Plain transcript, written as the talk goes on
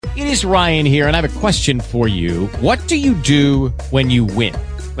It is Ryan here, and I have a question for you. What do you do when you win?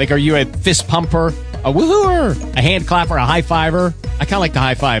 Like, are you a fist pumper, a woohooer, a hand clapper, a high fiver? I kind of like the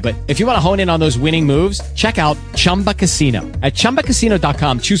high five, but if you want to hone in on those winning moves, check out Chumba Casino. At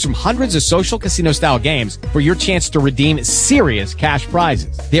ChumbaCasino.com, choose from hundreds of social casino-style games for your chance to redeem serious cash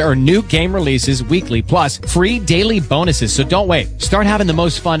prizes. There are new game releases weekly, plus free daily bonuses. So don't wait. Start having the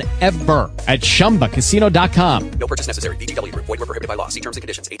most fun ever at ChumbaCasino.com. No purchase necessary. VGW Group. Void where prohibited by law. See terms and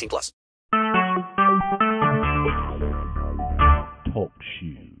conditions. 18 plus. Talk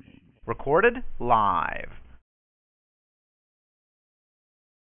shoes. Recorded live.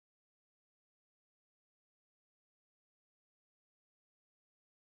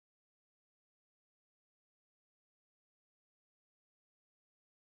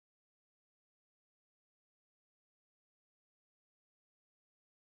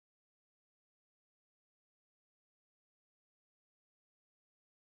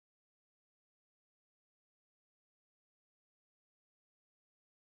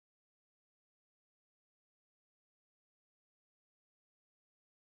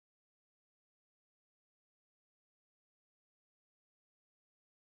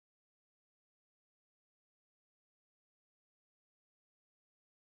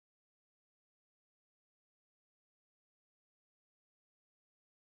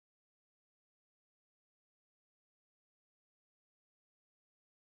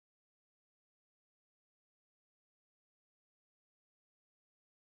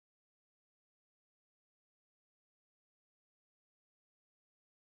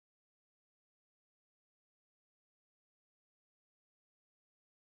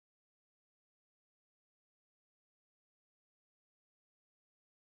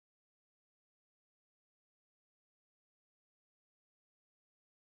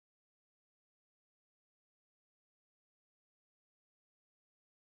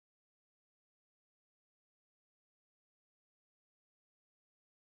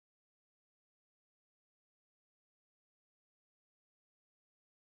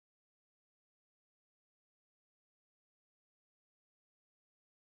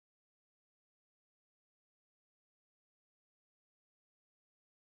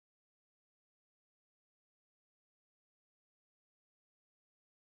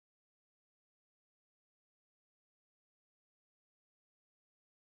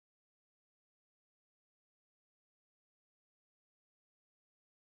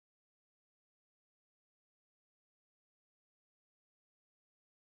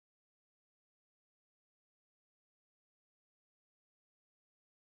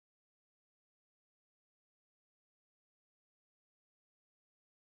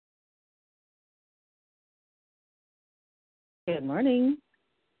 Good morning.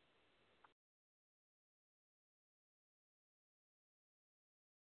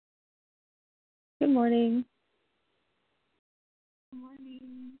 Good morning. Good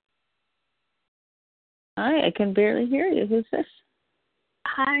morning. Hi, I can barely hear you. Who's this?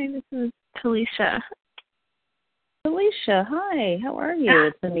 Hi, this is Talisha. Alicia, hi. How are you?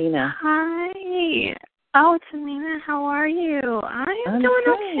 It's Amina. Hi. Oh, it's Amina. How are you? I'm doing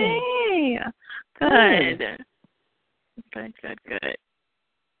okay. Good. Good.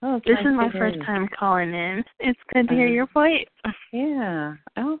 Oh, this is my first time calling in. It's good to hear your voice. Yeah,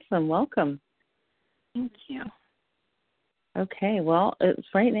 awesome. Welcome. Thank you. Okay, well,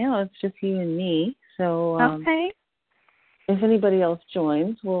 right now it's just you and me. So okay. If anybody else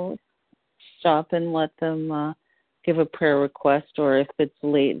joins, we'll stop and let them give a prayer request, or if it's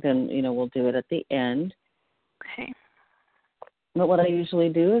late, then, we'll do it at the end. Okay. But what I usually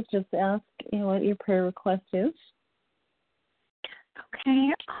do is just ask, what your prayer request is.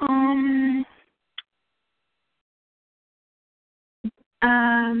 Okay.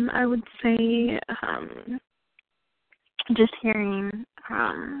 I would say just hearing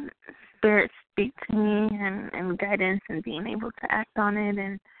Spirit speak to me and guidance and being able to act on it,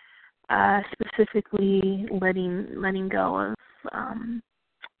 and specifically letting go of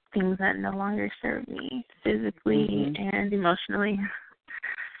things that no longer serve me physically and emotionally.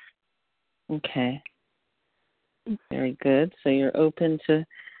 Okay. Very good. So you're open to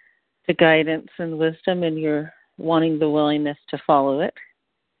guidance and wisdom, and you're wanting the willingness to follow it.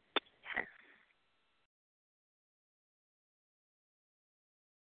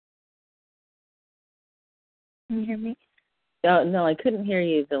 Can you hear me? No, I couldn't hear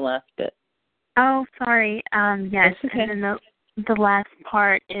you the last bit. Oh, sorry. Yes, okay. and then the last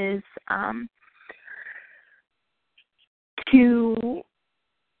part is to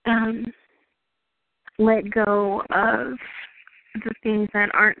let go of the things that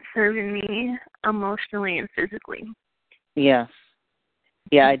aren't serving me emotionally and physically. Yes.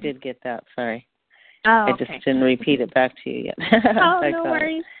 Yeah, I did get that. Sorry. Oh, I okay. just didn't repeat it back to you yet. Oh, I no got it.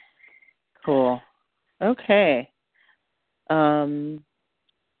 worries. Cool. Okay.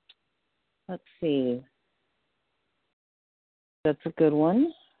 Let's see. That's a good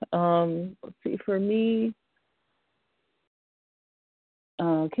one. Let's see, for me,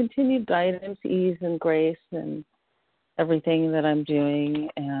 continued guidance, ease, and grace and everything that I'm doing.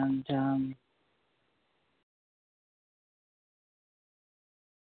 And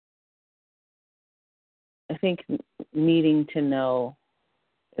I think needing to know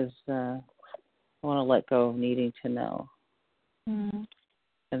is, I want to let go of needing to know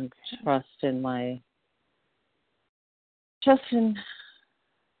and trust in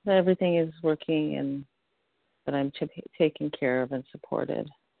that everything is working and that I'm taken care of and supported.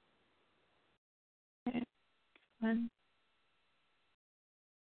 Okay.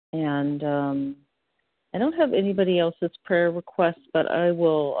 And I don't have anybody else's prayer requests, but I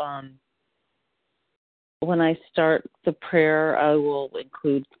will, when I start the prayer, I will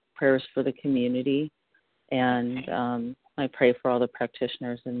include prayers for the community. And I pray for all the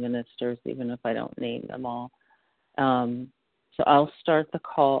practitioners and ministers, even if I don't name them all. So I'll start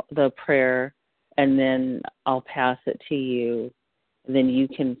the prayer, and then I'll pass it to you. And then you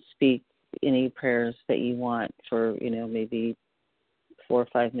can speak any prayers that you want for, maybe 4 or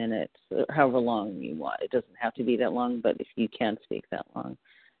 5 minutes, or however long you want. It doesn't have to be that long, but if you can speak that long.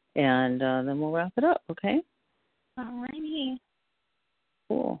 And then we'll wrap it up, okay? All righty.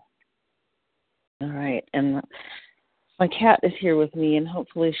 Cool. All right. And my cat is here with me, and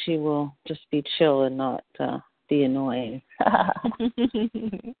hopefully she will just be chill and not be annoying.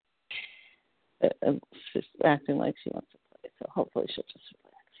 She's acting like she wants to play, so hopefully she'll just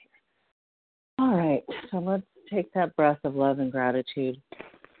relax here. All right. So let's take that breath of love and gratitude.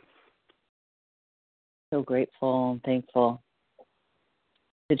 So grateful and thankful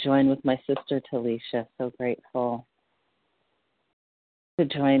to join with my sister Talisha. So grateful to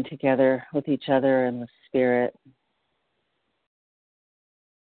join together with each other in the spirit,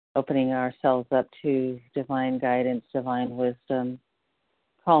 opening ourselves up to divine guidance, divine wisdom,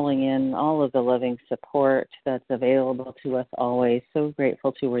 calling in all of the loving support that's available to us always. So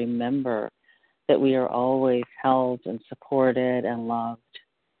grateful to remember that we are always held and supported and loved,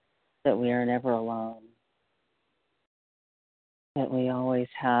 that we are never alone, that we always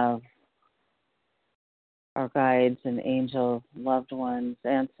have our guides and angels, loved ones,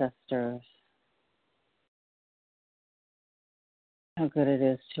 ancestors. How good it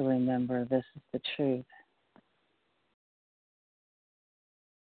is to remember this is the truth.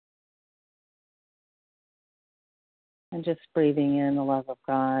 And just breathing in the love of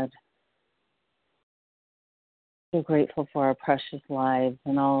God. So grateful for our precious lives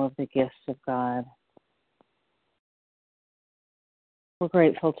and all of the gifts of God. We're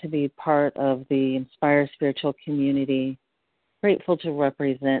grateful to be part of the Inspire Spiritual community, grateful to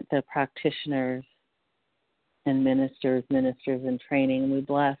represent the practitioners and ministers in training. We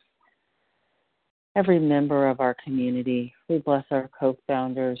bless every member of our community. We bless our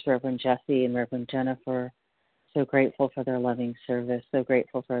co-founders, Reverend Jesse and Reverend Jennifer. So grateful for their loving service, so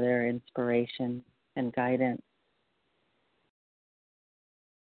grateful for their inspiration and guidance.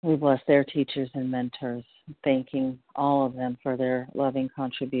 We bless their teachers and mentors, thanking all of them for their loving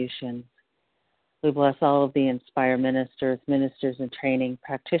contributions. We bless all of the Inspire ministers in training,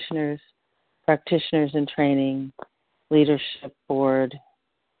 practitioners in training, leadership board,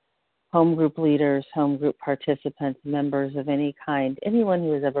 home group leaders, home group participants, members of any kind, anyone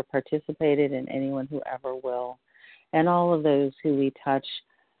who has ever participated and anyone who ever will, and all of those who we touch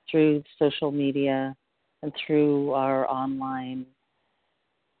through social media and through our online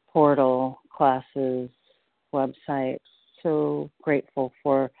portal, classes, websites. So grateful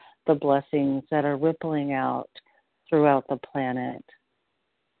for the blessings that are rippling out throughout the planet.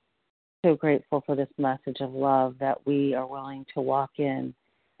 So grateful for this message of love that we are willing to walk in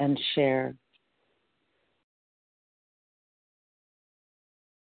and share.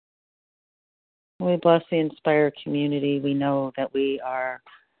 We bless the Inspire community. We know that we are,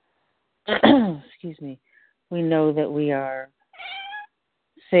 we know that we are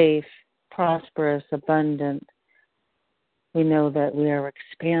safe, prosperous, abundant. We know that we are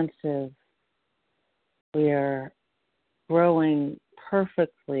expansive. We are growing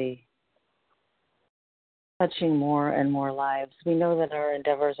perfectly, touching more and more lives. We know that our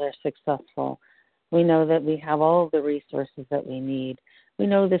endeavors are successful. We know that we have all of the resources that we need. We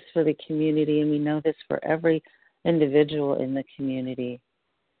know this for the community, and we know this for every individual in the community.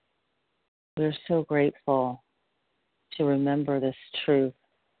 We're so grateful to remember this truth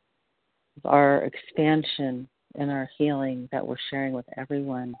of our expansion in our healing that we're sharing with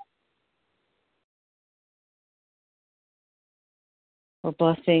everyone. We're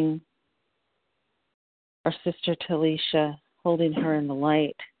blessing our sister Talisha, holding her in the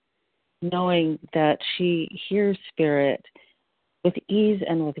light, knowing that she hears Spirit with ease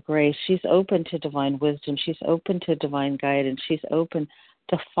and with grace. She's open to divine wisdom. She's open to divine guidance. She's open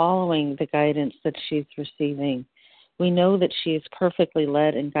to following the guidance that she's receiving. We know that she is perfectly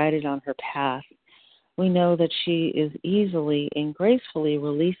led and guided on her path. We know that she is easily and gracefully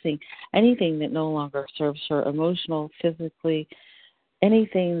releasing anything that no longer serves her, emotional, physically,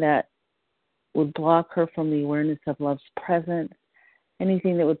 anything that would block her from the awareness of love's presence,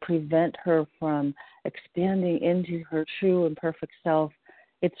 anything that would prevent her from expanding into her true and perfect self.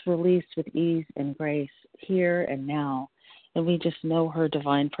 It's released with ease and grace here and now. And we just know her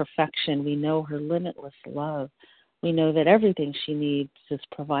divine perfection. We know her limitless love. We know that everything she needs is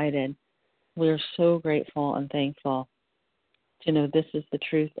provided. We are so grateful and thankful to know this is the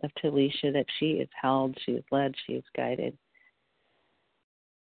truth of Talisha, that she is held, she is led, she is guided.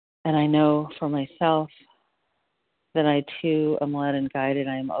 And I know for myself that I too am led and guided.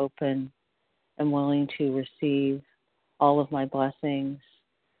 I am open and willing to receive all of my blessings.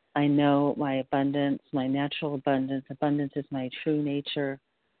 I know my abundance, my natural abundance. Abundance is my true nature.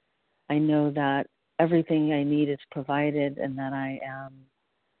 I know that everything I need is provided and that I am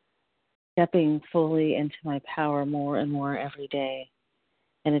stepping fully into my power more and more every day.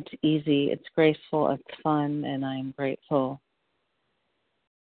 And it's easy, it's graceful, it's fun, and I'm grateful.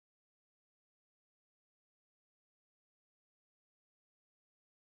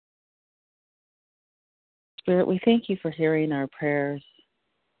 Spirit, we thank you for hearing our prayers,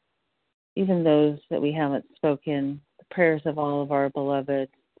 even those that we haven't spoken, the prayers of all of our beloved.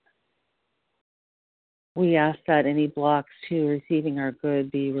 We ask that any blocks to receiving our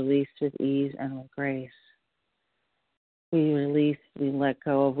good be released with ease and with grace. We release, we let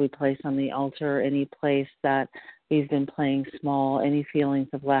go of, we place on the altar any place that we've been playing small, any feelings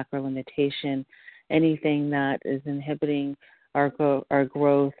of lack or limitation, anything that is inhibiting our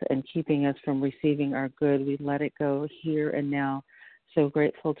growth and keeping us from receiving our good. We let it go here and now. So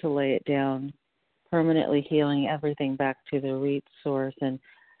grateful to lay it down, permanently healing everything back to the root source and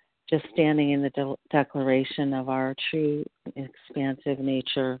just standing in the declaration of our true expansive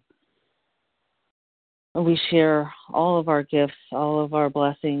nature. We share all of our gifts, all of our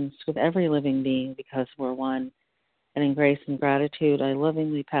blessings with every living being because we're one. And in grace and gratitude, I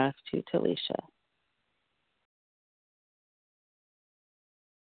lovingly pass to Talisha.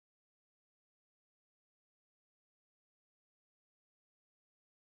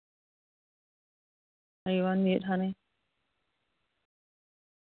 Are you on mute, honey?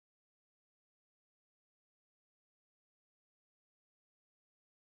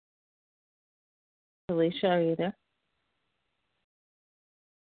 Talisha, are you there?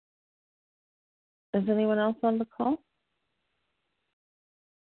 Is anyone else on the call?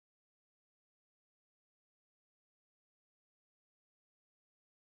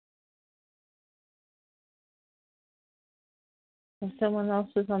 If someone else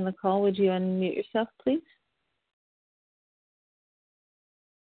is on the call, would you unmute yourself, please?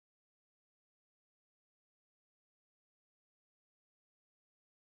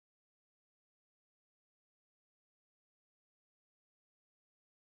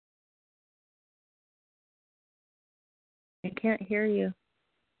 I can't hear you.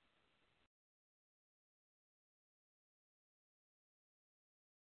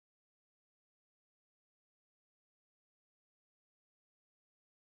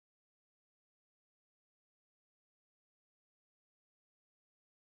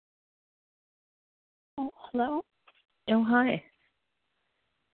 Oh, hello? Oh, hi.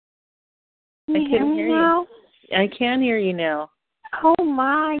 Can you hear me you. now? I can hear you now. Oh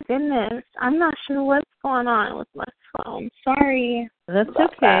my goodness. I'm not sure what's going on with my phone. Sorry. That's about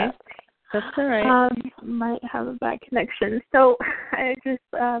okay. That. That's all right. Might have a bad connection. So I just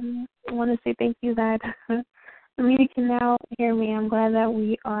want to say thank you that you can now hear me. I'm glad that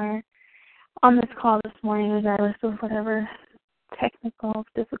we are on this call this morning, regardless of whatever technical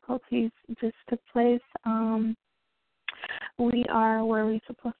difficulties just took place. We are where we're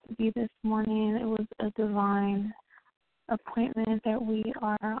supposed to be this morning. It was a divine appointment that we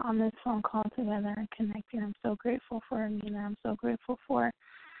are on this phone call together and connecting. I'm so grateful for Amina. I'm so grateful for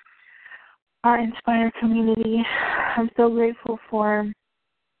our Inspire community. I'm so grateful for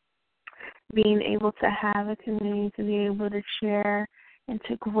being able to have a community, to be able to share and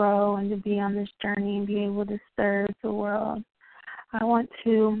to grow and to be on this journey and be able to serve the world. I want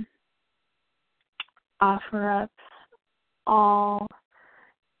to offer up all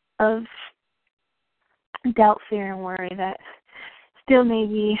of doubt, fear, and worry that still may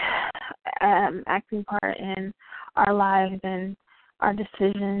be acting part in our lives and our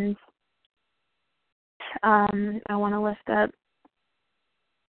decisions. I want to lift up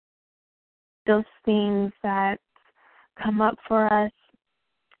those things that come up for us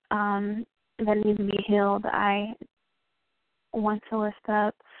that need to be healed. I want to lift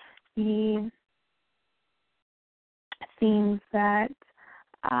up the things that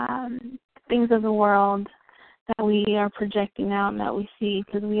things of the world that we are projecting out and that we see,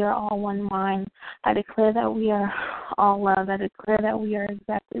 because we are all one mind. I declare that we are all love. I declare that we are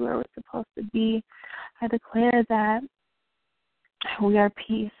exactly where we're supposed to be. I declare that we are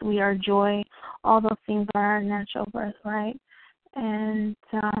peace, we are joy. All those things are our natural birthright. And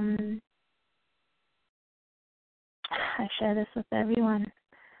I share this with everyone.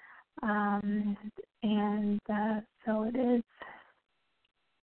 So it is.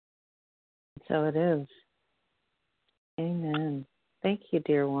 So it is. Amen. Thank you,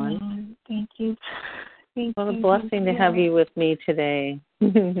 dear one. Thank you. What a blessing to have you with me today.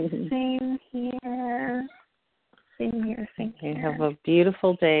 Same here. Same here. You have a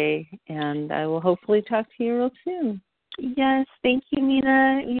beautiful day, and I will hopefully talk to you real soon. Yes, thank you,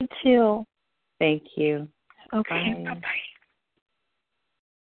 Mina. You too. Thank you. Okay, Bye. bye-bye.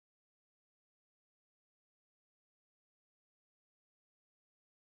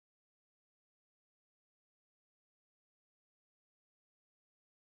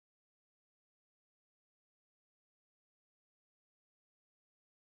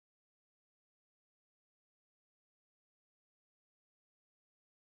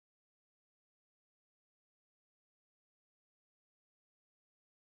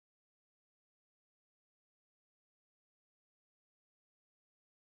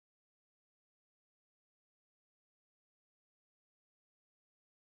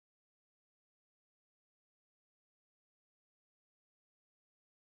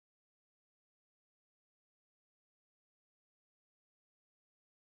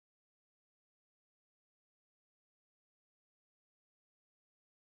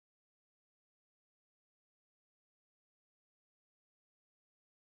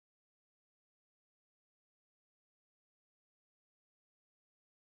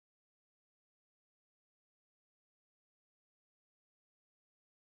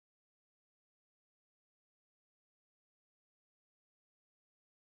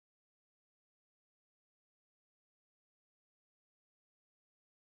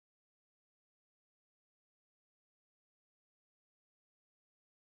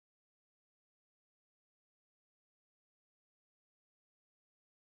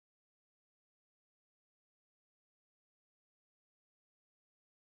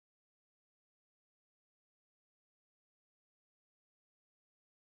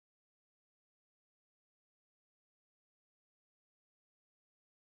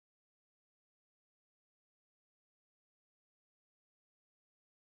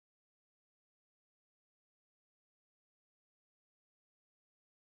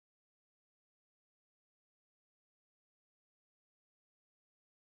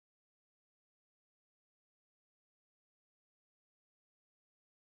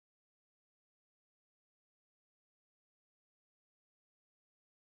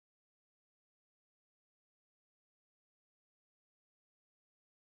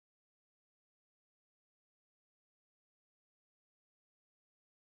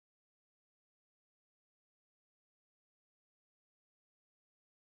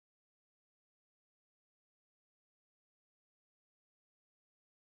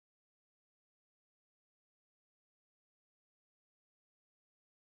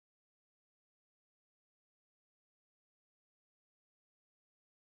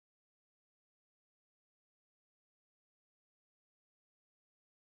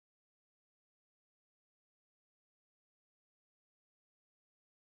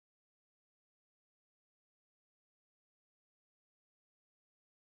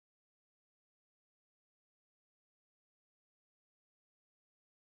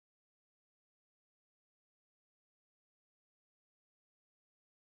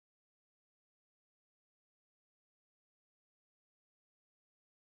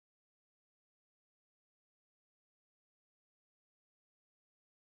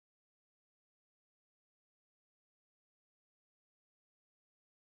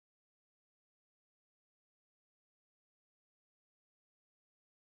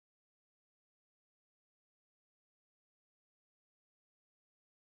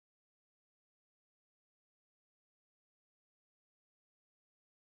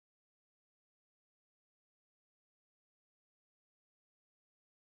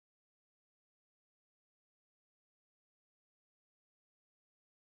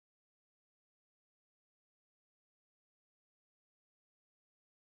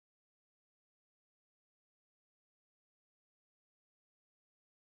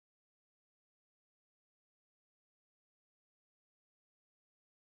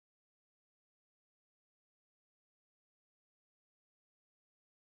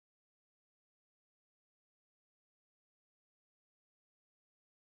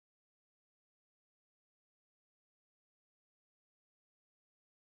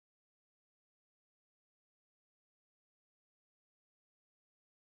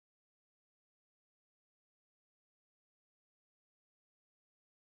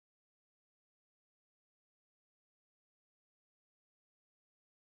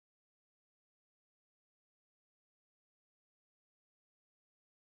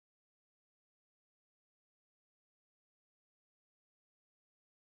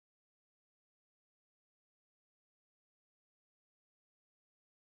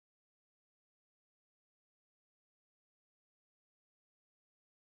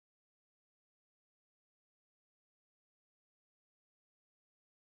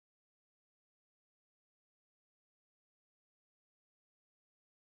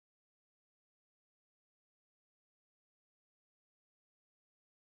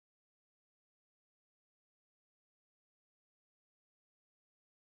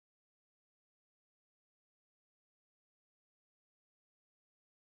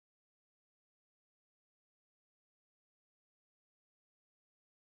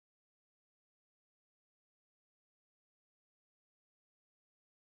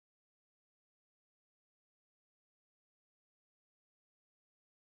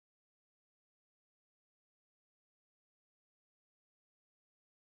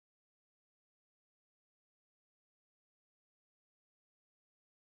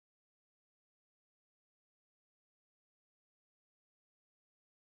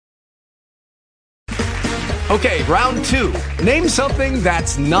 Okay, round two. Name something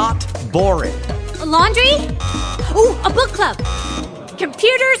that's not boring. A laundry? Ooh, a book club.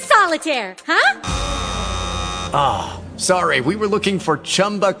 Computer solitaire, huh? Ah, sorry, we were looking for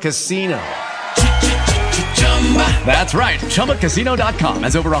Chumba Casino. That's right, ChumbaCasino.com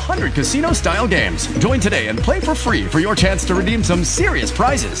has over 100 casino-style games. Join today and play for free for your chance to redeem some serious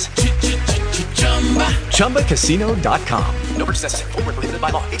prizes. ChumbaCasino.com. No purchase necessary. Void where prohibited by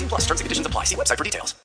law. 18 plus terms and conditions apply. See website for details.